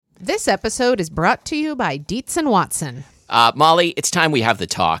This episode is brought to you by Dietz and Watson. Molly, it's time we have the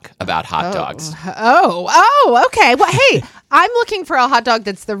talk about hot dogs. Oh, okay. Well, hey, I'm looking for a hot dog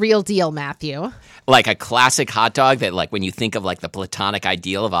that's the real deal, Matthew. Like a classic hot dog that, like, when you think of, like, the platonic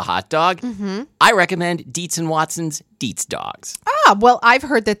ideal of a hot dog, I recommend Dietz and Watson's Dietz Dogs. Well, I've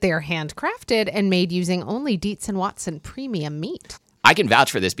heard that they're handcrafted and made using only Dietz and Watson premium meat. I can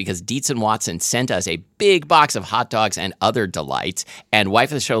vouch for this because Dietz and Watson sent us a big box of hot dogs and other delights. And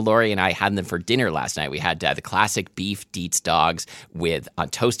wife of the show, Lori, and I had them for dinner last night. We had the classic beef Dietz dogs with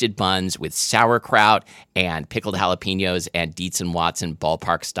toasted buns with sauerkraut and pickled jalapenos and Dietz and Watson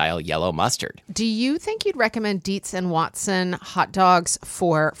ballpark-style yellow mustard. Do you think you'd recommend Dietz and Watson hot dogs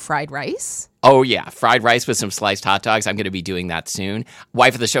for fried rice? Oh, yeah. Fried rice with some sliced hot dogs. I'm going to be doing that soon.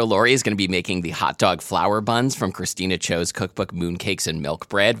 Wife of the show, Lori, is going to be making the hot dog flour buns from Christina Cho's cookbook, Mooncakes and Milk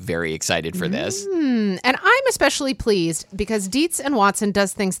Bread. Very excited for this. And I'm especially pleased because Dietz and Watson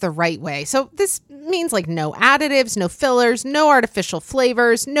does things the right way. So this means like no additives, no fillers, no artificial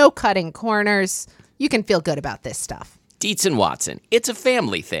flavors, no cutting corners. You can feel good about this stuff. Dietz and Watson. It's a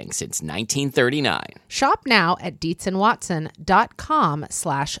family thing since 1939. Shop now at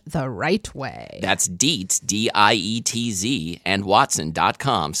dietzandwatson.com/the right way. That's Dietz, D-I-E-T-Z, and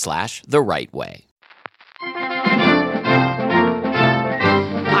Watson.com/the right way.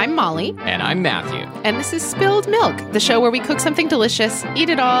 I'm Molly. And I'm Matthew. And this is Spilled Milk, the show where we cook something delicious, eat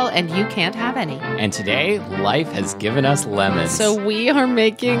it all, and you can't have any. And today, life has given us lemons. So we are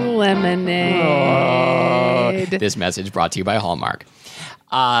making lemonade. This message brought to you by Hallmark.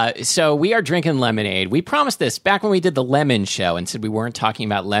 So we are drinking lemonade. We promised this back when we did the lemon show and said we weren't talking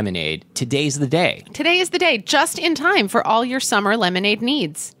about lemonade. Today's the day. Today is the day, just in time for all your summer lemonade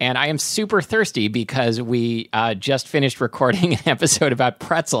needs. And I am super thirsty because we just finished recording an episode about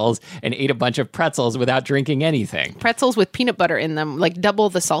pretzels and ate a bunch of pretzels without drinking anything. Pretzels with peanut butter in them, like double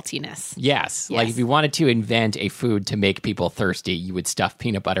the saltiness. Yes. Like if you wanted to invent a food to make people thirsty, you would stuff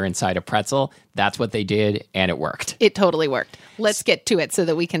peanut butter inside a pretzel. That's what they did, and it worked. It totally worked. Let's get to it so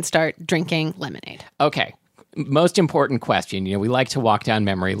that we can start drinking lemonade. Okay. Most important question. We like to walk down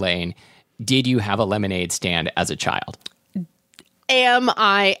memory lane. Did you have a lemonade stand as a child? Am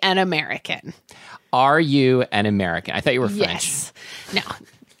I an American? Are you an American? I thought you were French. Yes. No.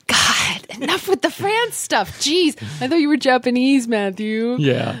 God, enough with the France stuff. Jeez. I thought you were Japanese, Matthew.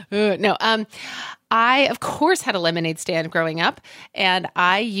 Yeah. No. I, of course, had a lemonade stand growing up, and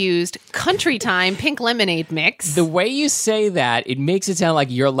I used Country Time pink lemonade mix. The way you say that, it makes it sound like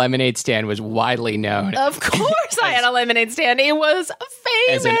your lemonade stand was widely known. Of course I had a lemonade stand. It was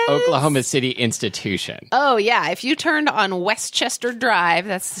famous. As an Oklahoma City institution. Oh, yeah. If you turned on Westchester Drive,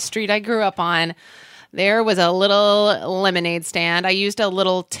 that's the street I grew up on, there was a little lemonade stand. I used a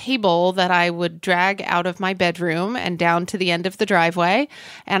little table that I would drag out of my bedroom and down to the end of the driveway.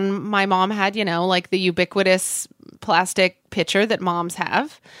 And my mom had, like the ubiquitous plastic pitcher that moms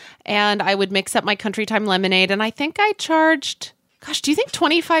have. And I would mix up my Country Time lemonade. And I think I charged, do you think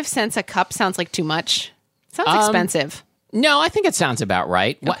 25 cents a cup sounds like too much? Sounds expensive. No, I think it sounds about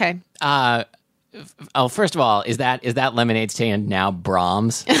right. Okay. First of all, is that lemonade stand now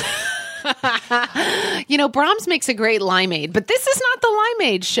Brahms? Brahms makes a great limeade, but this is not the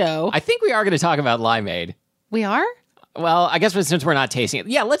limeade show. I think we are going to talk about limeade. We are? Well, I guess since we're not tasting it.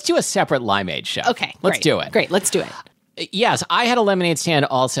 Yeah, let's do a separate limeade show. Okay, let's do it. Great, let's do it. Yes, I had a lemonade stand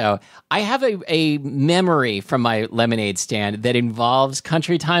also. I have a memory from my lemonade stand that involves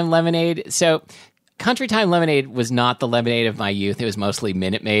Country Time lemonade. So Country Time lemonade was not the lemonade of my youth. It was mostly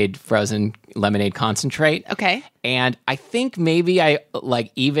Minute Maid frozen lemonade concentrate. Okay. And I think maybe I,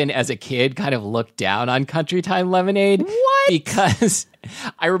 even as a kid, kind of looked down on Country Time lemonade. What? Because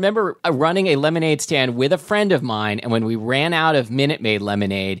I remember running a lemonade stand with a friend of mine, and when we ran out of Minute Maid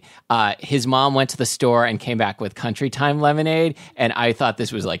lemonade, his mom went to the store and came back with Country Time lemonade, and I thought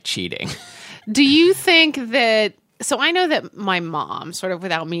this was like cheating. Do you think that... So I know that my mom, sort of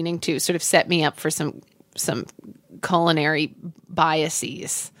without meaning to, sort of set me up for some culinary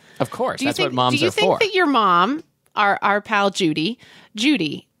biases. Of course, that's what moms are for. Do you think that your mom, our pal Judy,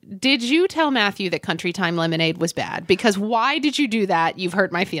 did you tell Matthew that Country Time lemonade was bad? Because why did you do that? You've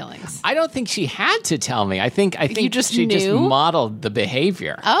hurt my feelings. I don't think she had to tell me. I think you just she knew? just modeled the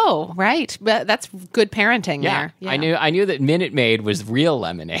behavior. Oh, right. But that's good parenting there. Yeah. I knew that Minute Maid was real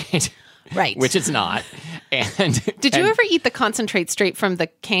lemonade. Right. Which it's not. And did you ever eat the concentrate straight from the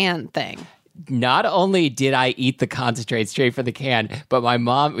can thing? Not only did I eat the concentrate straight from the can, but my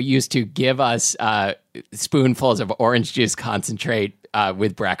mom used to give us spoonfuls of orange juice concentrate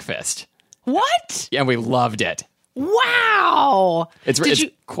with breakfast. What? And we loved it. Wow. It's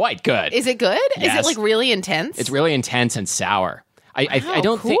quite good. Is it good? Yes. Is it really intense? It's really intense and sour. I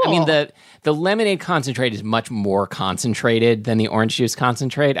don't think. I mean, cool. the lemonade concentrate is much more concentrated than the orange juice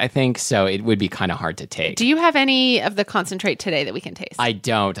concentrate. I think so. It would be kind of hard to take. Do you have any of the concentrate today that we can taste? I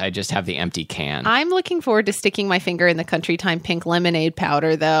don't. I just have the empty can. I'm looking forward to sticking my finger in the Country Time pink lemonade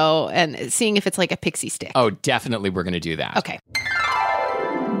powder, though, and seeing if it's like a pixie stick. Oh, definitely, we're going to do that. Okay.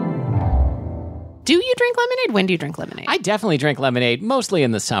 Do you drink lemonade? When do you drink lemonade? I definitely drink lemonade, mostly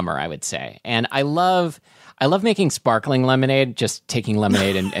in the summer, I would say, and I love making sparkling lemonade. Just taking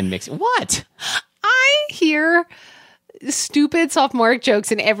lemonade and mixing. What? I hear stupid sophomoric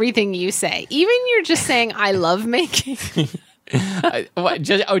jokes in everything you say. Even you're just saying, I love making.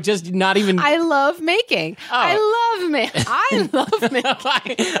 Just not even. I love making. Oh. I love making. I love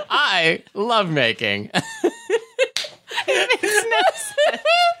making. I love making. It makes no sense.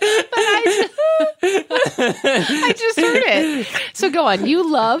 But I just heard it. So go on. You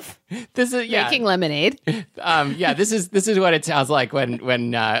love This is making lemonade. This is what it sounds like when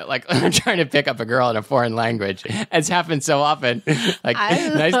like I'm trying to pick up a girl in a foreign language. It's happened so often. Like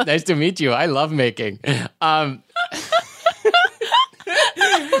nice to meet you. I love making.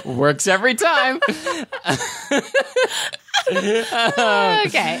 Works every time.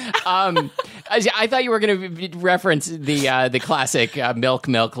 Okay. I thought you were going to reference the classic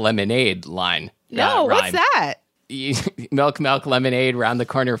milk lemonade line. No, what's rhyme. that? Milk lemonade, round the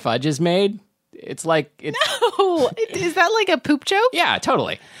corner fudge is made. It's like it's Oh, is that like a poop joke? yeah,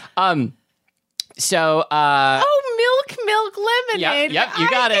 totally. So Oh, milk lemonade. Yep, you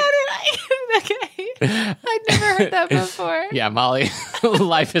got it. Okay. I'd never heard that before. yeah, Molly,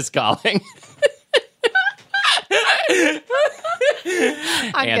 life is calling.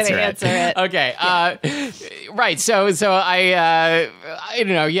 I'm going to answer it. Okay. Right. So I don't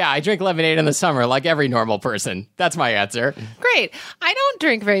know. Yeah, I drink lemonade in the summer like every normal person. That's my answer. Great. I don't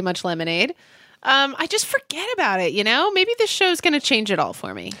drink very much lemonade. I just forget about it, you know? Maybe this show's going to change it all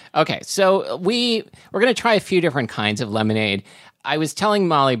for me. Okay. So we're going to try a few different kinds of lemonade. I was telling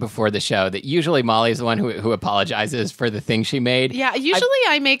Molly before the show that usually Molly's the one who apologizes for the thing she made. Yeah, usually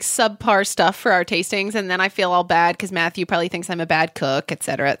I make subpar stuff for our tastings, and then I feel all bad because Matthew probably thinks I'm a bad cook, et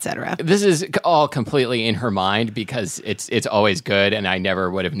cetera, et cetera. This is all completely in her mind because it's always good, and I never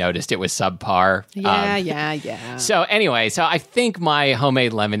would have noticed it was subpar. Yeah. So anyway, I think my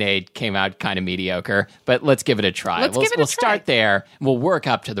homemade lemonade came out kind of mediocre, but let's give it a try. We'll We'll start there. We'll work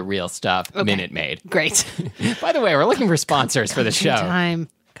up to the real stuff, Minute Maid. Great. By the way, we're looking for sponsors for the show.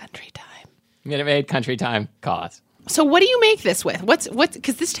 Country time. Minute Maid, Country Time, call us. So what do you make this with? What's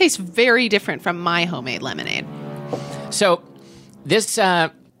because this tastes very different from my homemade lemonade. So this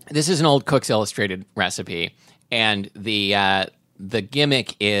is an old Cook's Illustrated recipe, and the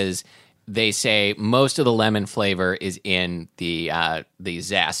gimmick is they say most of the lemon flavor is in the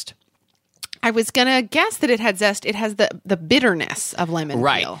zest. I was gonna guess that it had zest. It has the bitterness of lemon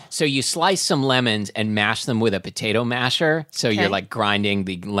Right. peel. So you slice some lemons and mash them with a potato masher. So you're like grinding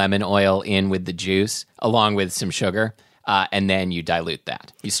the lemon oil in with the juice along with some sugar, and then you dilute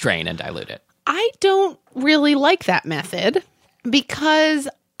that. You strain and dilute it. I don't really like that method because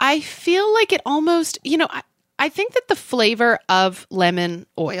I feel like it almost, I think that the flavor of lemon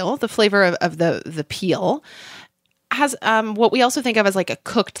oil, the flavor of the peel, has what we also think of as like a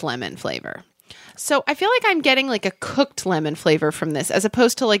cooked lemon flavor. So I feel like I'm getting like a cooked lemon flavor from this as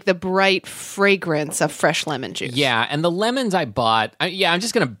opposed to like the bright fragrance of fresh lemon juice. Yeah, and the lemons I bought, I'm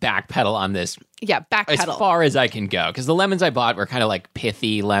just going to backpedal on this Yeah, backpedal. as far as I can go because the lemons I bought were kind of like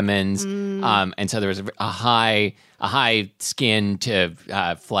pithy lemons, and so there was a high skin to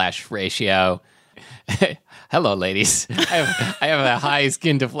flesh ratio. Hello, ladies. I have a high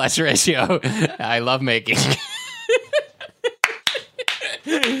skin to flesh ratio. I love making.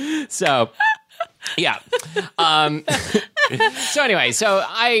 So. Yeah. So anyway, so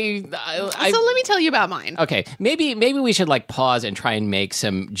I so let me tell you about mine. okay. Maybe we should like pause and try and make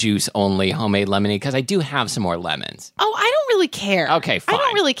some juice only homemade lemonade because I do have some more lemons. Oh, I don't really care. Okay, fine. I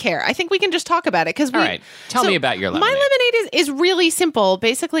don't really care. I think we can just talk about it because All right. Tell me about your lemonade. My lemonade is really simple.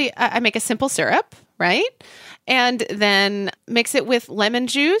 Basically, I make a simple syrup, right? And then mix it with lemon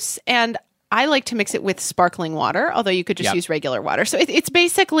juice, and I like to mix it with sparkling water, although you could just use regular water. So it's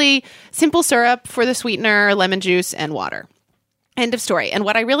basically simple syrup for the sweetener, lemon juice, and water. End of story. And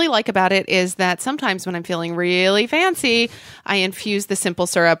what I really like about it is that sometimes when I'm feeling really fancy, I infuse the simple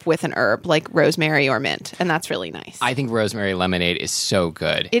syrup with an herb like rosemary or mint, and that's really nice. I think rosemary lemonade is so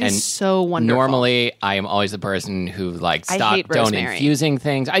good. It is so wonderful. Normally, I am always the person who like hate don't rosemary. infusing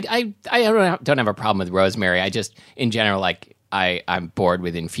things. I don't have a problem with rosemary. I just in general like I'm bored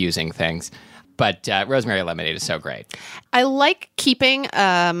with infusing things. But rosemary lemonade is so great. I like keeping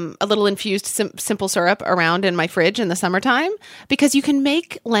a little infused simple syrup around in my fridge in the summertime because you can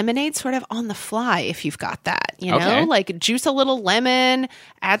make lemonade sort of on the fly if you've got that, you know, Okay. like juice a little lemon,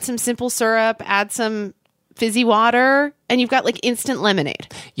 add some simple syrup, add some fizzy water, and you've got like instant lemonade.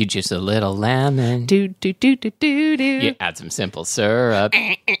 You juice a little lemon. Do, do, do, do, do, do. You add some simple syrup.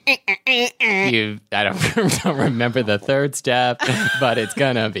 I don't remember the third step, but it's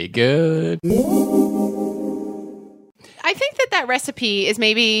gonna be good. I think that recipe is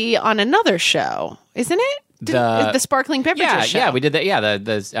maybe on another show, isn't it? The sparkling beverages show. Yeah, we did that. Yeah,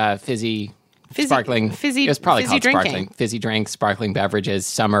 the fizzy sparkling fizzy. It was probably fizzy called drinking. sparkling fizzy drinks, sparkling beverages,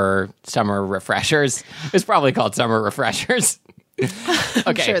 summer refreshers. It's probably called summer refreshers. Okay,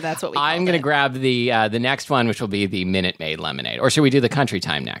 I'm sure that's what we I'm called going to it. grab the next one, which will be the Minute Maid lemonade, or should we do the Country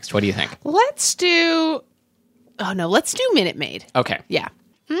Time next? What do you think? Let's do Minute Maid. Okay, Yeah.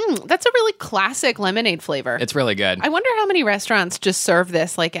 That's a really classic lemonade flavor. it's really good. I wonder how many restaurants just serve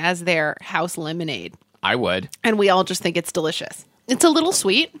this like as their house lemonade, I would. and we all just think it's delicious. It's a little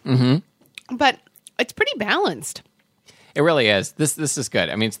sweet, but it's pretty balanced. It really is. This is good.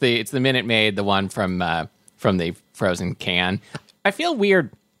 I mean, it's the Minute Maid, the one from the frozen can. I feel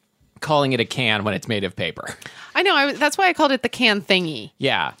weird calling it a can when it's made of paper. I know. That's why I called it the can thingy.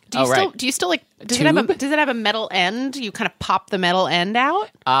 Yeah. Do you right. Do you still like? Does Tube? it have a metal end? You kind of pop the metal end out.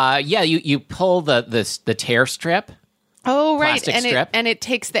 Yeah. You pull the tear strip Oh, right, Plastic and strip. it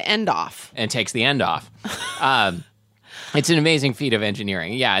takes the end off. and takes the end off. It's an amazing feat of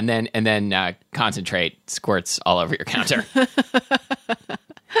engineering. Yeah, and then concentrate squirts all over your counter.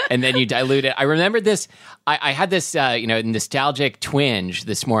 And then you dilute it. I remember this. I had this, nostalgic twinge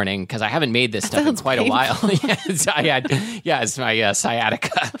this morning because I haven't made this stuff in sounds quite a while. Yes, it's my sciatica.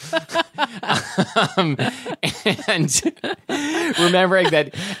 And remembering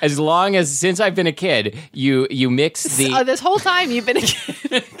that since I've been a kid, you mix the. This whole time you've been a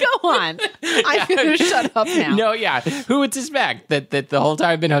kid. Go on. I'm going to shut up now. No, yeah. Who would suspect that the whole time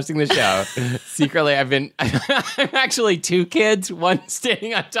I've been hosting the show, secretly I'm actually two kids, one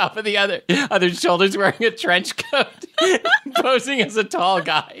standing on top of the other's shoulders wearing a trench coat, posing as a tall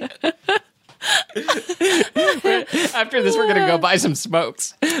guy. After this, we're going to go buy some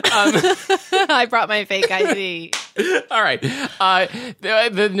smokes. I brought my fake ID. All right.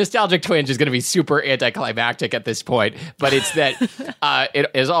 The nostalgic twinge is going to be super anticlimactic at this point, but it's that it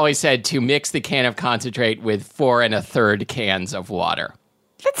is always said to mix the can of concentrate with 4 1/3 cans of water.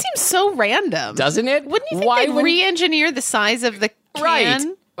 That seems so random. Doesn't it? Wouldn't you think they'd re-engineer the size of the can? Right.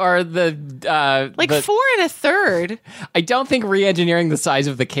 Or the... Like the, 4 1/3. I don't think re-engineering the size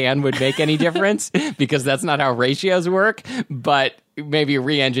of the can would make any difference because that's not how ratios work, but maybe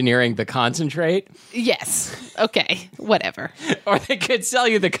re-engineering the concentrate. Yes. Okay. Whatever. Or they could sell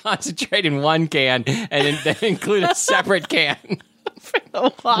you the concentrate in one can and then include a separate can. For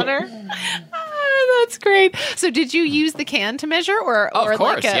the water. That's great. So did you use the can to measure or Of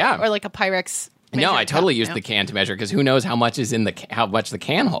course, like yeah. or like a Pyrex No, measuring I totally cup? use No? the can to measure because who knows how much is in how much the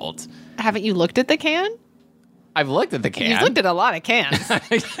can holds. Haven't you looked at the can? I've looked at the can. You've looked at a lot of cans.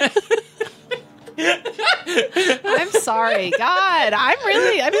 I'm sorry. God, I'm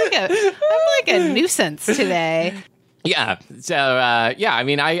like a nuisance today. Yeah. So, I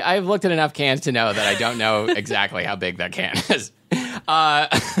mean, I've looked at enough cans to know that I don't know exactly how big that can is.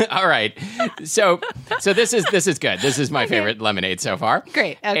 All right. So this is good. This is my favorite lemonade so far.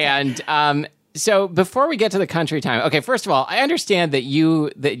 Great. Okay. And so before we get to the country time, okay, first of all, I understand that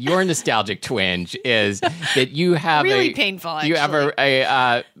your nostalgic twinge is that you have Really painful, You have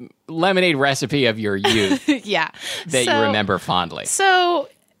a lemonade recipe of your youth Yeah. that you remember fondly. So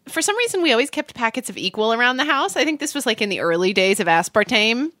for some reason, we always kept packets of Equal around the house. I think this was like in the early days of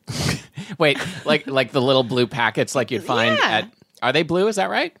aspartame. Wait, like the little blue packets like you'd find Yeah. at... Are they blue? Is that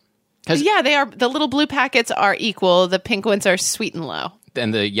right? Yeah, they are. The little blue packets are Equal. The pink ones are Sweet and Low.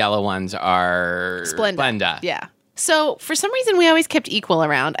 And the yellow ones are... Splenda. Yeah. So for some reason, we always kept Equal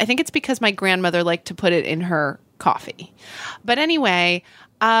around. I think it's because my grandmother liked to put it in her coffee. But anyway,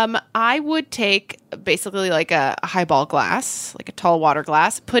 I would take basically like a highball glass, like a tall water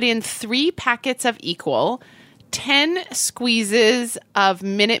glass, put in 3 packets of Equal, 10 squeezes of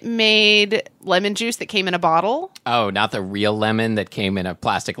Minute Maid lemon juice that came in a bottle. Oh, not the real lemon that came in a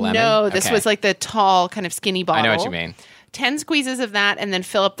plastic lemon? No, this Okay. was like the tall, kind of skinny bottle. I know what you mean. 10 squeezes of that and then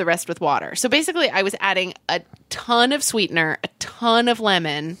fill up the rest with water. So basically, I was adding a ton of sweetener, a ton of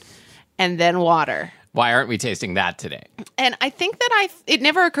lemon, and then water. Why aren't we tasting that today? And I think that it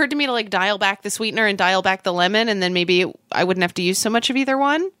never occurred to me to like dial back the sweetener and dial back the lemon, and then maybe I wouldn't have to use so much of either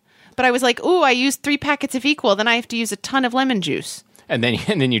one. But I was like, ooh, I used 3 packets of Equal, then I have to use a ton of lemon juice. And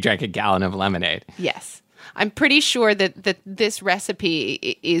then you drank a gallon of lemonade. Yes. I'm pretty sure that this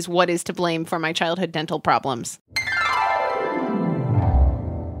recipe is what is to blame for my childhood dental problems.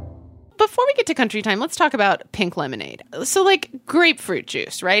 Before we get to country time, let's talk about pink lemonade. So like grapefruit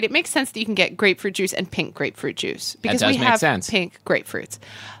juice, right? It makes sense that you can get grapefruit juice and pink grapefruit juice because we have pink grapefruits.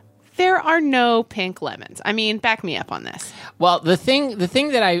 There are no pink lemons. I mean, back me up on this. Well, the thing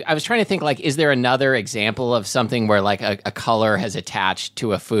that I was trying to think, like, is there another example of something where like a color has attached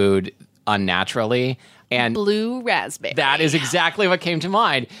to a food unnaturally? And blue raspberry. That is exactly what came to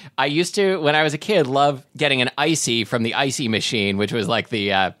mind. I used to, when I was a kid, love getting an icy from the icy machine, which was like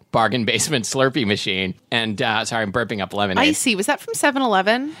the bargain basement Slurpee machine. And sorry, I'm burping up lemonade. Icy, was that from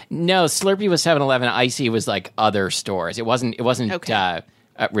 7-Eleven? No, Slurpee was 7-Eleven. Icy was like other stores. It wasn't okay.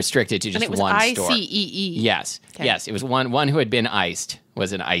 Restricted to just one store. And it was ICEE. Yes, okay. Yes. It was one who had been iced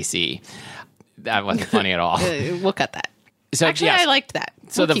was an icy. That wasn't funny at all. We'll cut that. So, actually, yes. I liked that.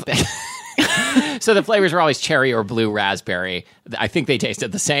 We'll keep it. So the flavors were always cherry or blue raspberry. I think they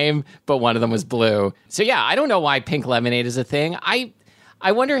tasted the same, but one of them was blue. So yeah, I don't know why pink lemonade is a thing. I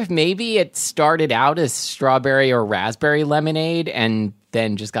wonder if maybe it started out as strawberry or raspberry lemonade and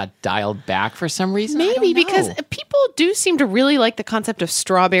then just got dialed back for some reason. Maybe because people do seem to really like the concept of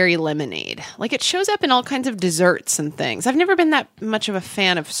strawberry lemonade. Like it shows up in all kinds of desserts and things. I've never been that much of a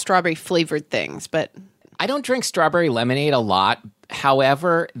fan of strawberry flavored things, but I don't drink strawberry lemonade a lot.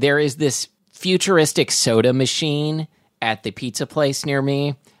 However, there is this futuristic soda machine at the pizza place near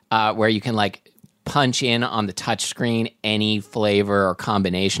me where you can like punch in on the touch screen any flavor or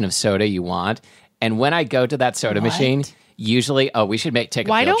combination of soda you want. And when I go to that soda machine, usually, we should take a field trip.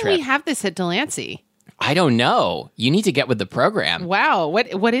 Why don't we have this at Delancey? I don't know. You need to get with the program. Wow.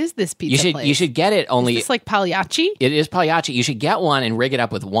 What is this pizza place? You should get it only... Is this like Pagliacci? It is Pagliacci. You should get one and rig it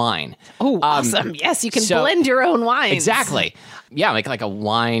up with wine. Oh, awesome. Yes, you can blend your own wines. Exactly. Yeah, make like a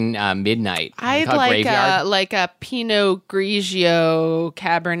wine midnight. I'd like a Pinot Grigio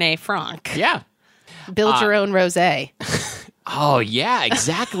Cabernet Franc. Yeah. Build your own rosé. Oh, yeah,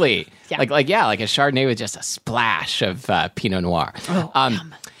 exactly. Yeah. Like a Chardonnay with just a splash of Pinot Noir. Oh,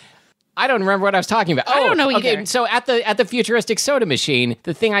 yum. I don't remember what I was talking about. I don't know either. Okay, so at the futuristic soda machine,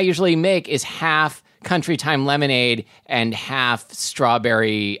 the thing I usually make is half Country Time lemonade and half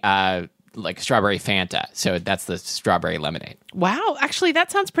strawberry, strawberry Fanta. So that's the strawberry lemonade. Wow, actually,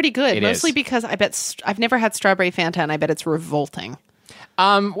 that sounds pretty good. Mostly because I bet I've never had strawberry Fanta, and I bet it's revolting.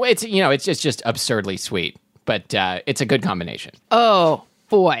 It's just absurdly sweet, but it's a good combination. Oh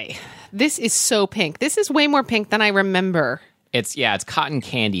boy, this is so pink. This is way more pink than I remember. It's cotton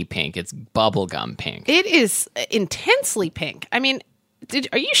candy pink. It's bubblegum pink. It is intensely pink. I mean,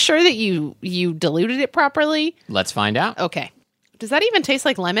 are you sure that you diluted it properly? Let's find out. Okay. Does that even taste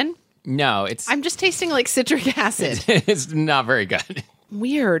like lemon? No, I'm just tasting like citric acid. It's not very good.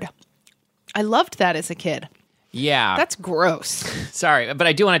 Weird. I loved that as a kid. Yeah. That's gross. Sorry, but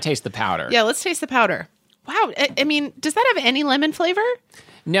I do want to taste the powder. Yeah, let's taste the powder. Wow. I mean, does that have any lemon flavor?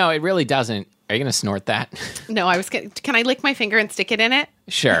 No, it really doesn't. Are you going to snort that? No, can I lick my finger and stick it in it?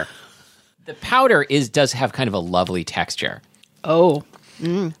 Sure. The powder does have kind of a lovely texture. Oh.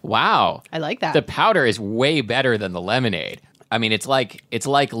 Wow. I like that. The powder is way better than the lemonade. I mean, it's like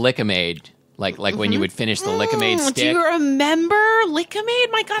Lickamade, like when you would finish the Lickamade stick. Do you remember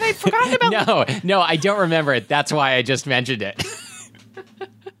Lickamade? My God, I'd forgotten about No, I don't remember it. That's why I just mentioned it.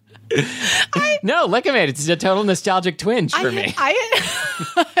 No, Lickamade. It's a total nostalgic twinge for me.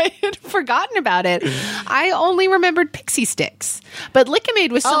 I had forgotten about it. I only remembered Pixie Sticks, but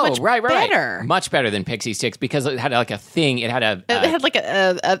Lickamade was so much better. Much better than Pixie Sticks because it had like a thing. It had it had like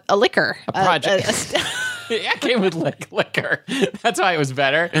a liquor. A project. It came with liquor. That's why it was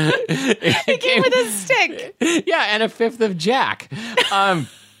better. It came with a stick. Yeah, and a fifth of Jack.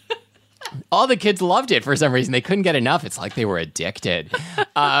 All the kids loved it for some reason. They couldn't get enough. It's like they were addicted.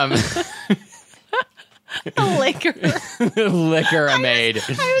 Liquor. Liquor-made.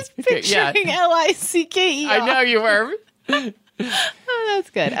 I was picturing Licke. I know you were. Oh, that's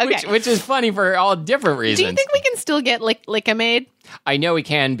good. Okay. Which is funny for all different reasons. Do you think we can still get Lickamade? I know we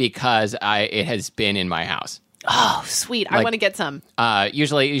can because it has been in my house. Oh, sweet. I want to get some.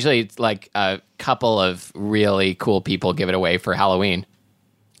 Usually it's like a couple of really cool people give it away for Halloween.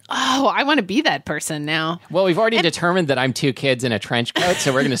 Oh, I want to be that person now. Well, we've already determined that I'm two kids in a trench coat,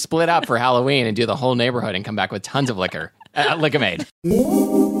 so we're going to split up for Halloween and do the whole neighborhood and come back with tons of liquor. Lickamade.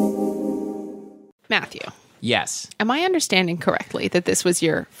 Matthew. Yes. Am I understanding correctly that this was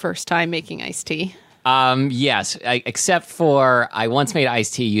your first time making iced tea? Yes, except for I once made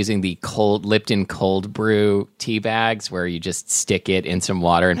iced tea using the Lipton cold brew tea bags where you just stick it in some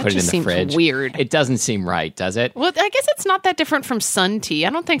water and put it in the seems fridge. Weird. It doesn't seem right, does it? Well, I guess it's not that different from sun tea. I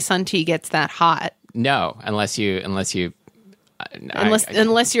don't think sun tea gets that hot. No, unless you're living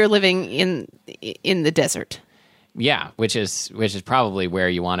in the desert. Yeah, which is probably where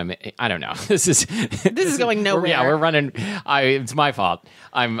you want to. I don't know. This is going nowhere. Yeah, we're running. It's my fault.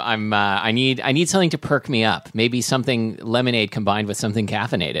 I need something to perk me up. Maybe something lemonade combined with something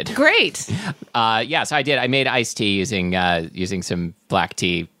caffeinated. Great. Yes, I did. I made iced tea using some black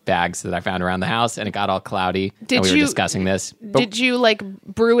tea bags that I found around the house, and it got all cloudy. And we were discussing this. Did you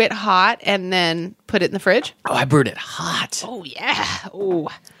brew it hot and then put it in the fridge? Oh, I brewed it hot. Oh yeah. Oh.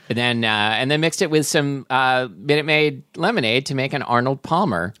 And then mixed it with some Minute Maid lemonade to make an Arnold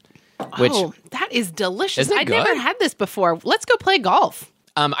Palmer. Which, that is delicious. I'd never had this before. Let's go play golf.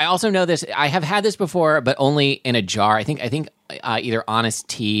 I also know this. I have had this before, but only in a jar. I think either Honest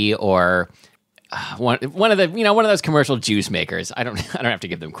Tea or one of those commercial juice makers. I don't have to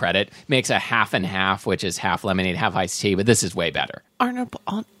give them credit. Makes a half and half, which is half lemonade, half iced tea. But this is way better.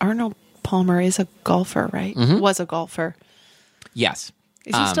 Arnold Palmer is a golfer, right? Mm-hmm. Was a golfer. Yes.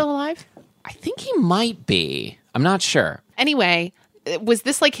 Is he still alive? I think he might be. I'm not sure. Anyway, was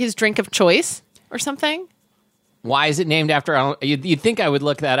this his drink of choice or something? Why is it named after Arnold? You'd think I would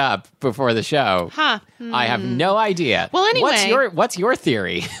look that up before the show. Huh. I have no idea. Well, anyway. What's your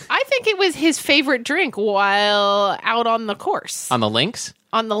theory? I think it was his favorite drink while out on the course. On the links?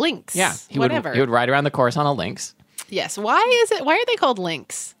 On the links. Yeah. He would ride around the course on a links. Yes. Why are they called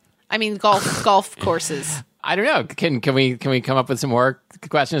links? I mean, golf courses. I don't know. Can we come up with some more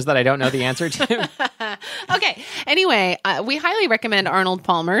questions that I don't know the answer to? Okay. Anyway, we highly recommend Arnold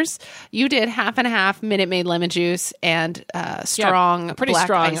Palmer's. You did half and half Minute Maid lemon juice and pretty black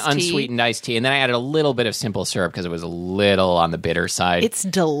strong iced tea. unsweetened iced tea, and then I added a little bit of simple syrup because it was a little on the bitter side. It's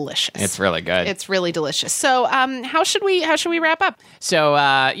delicious. It's really good. It's really delicious. So, how should we wrap up? So,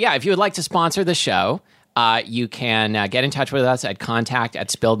 if you would like to sponsor the show. You can get in touch with us at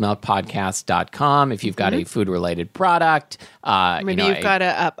contact@spilledmilkpodcast.com if you've got a food-related product. Maybe you've got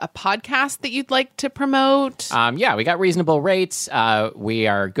a podcast that you'd like to promote. We got reasonable rates. We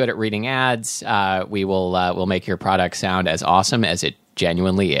are good at reading ads. We'll make your product sound as awesome as it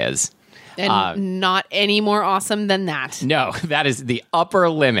genuinely is. And not any more awesome than that. No, that is the upper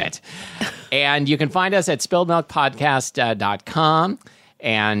limit. And you can find us at spilledmilkpodcast.com.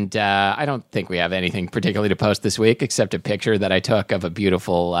 And I don't think we have anything particularly to post this week except a picture that I took of a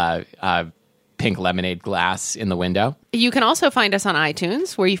beautiful pink lemonade glass in the window. You can also find us on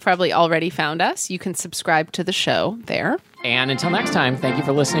iTunes, where you've probably already found us. You can subscribe to the show there. And until next time, thank you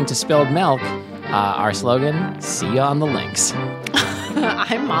for listening to Spilled Milk. Our slogan, see you on the links.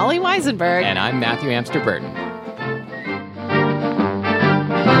 I'm Molly Weisenberg. And I'm Matthew Amster Burton.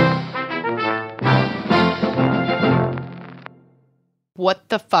 What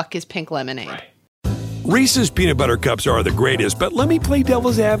the fuck is pink lemonade? Right. Reese's peanut butter cups are the greatest, but let me play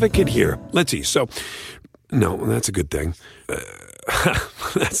devil's advocate here. Let's see. So, no, that's a good thing.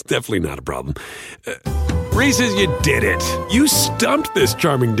 That's definitely not a problem. Reese's, you did it. You stumped this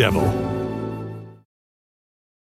charming devil.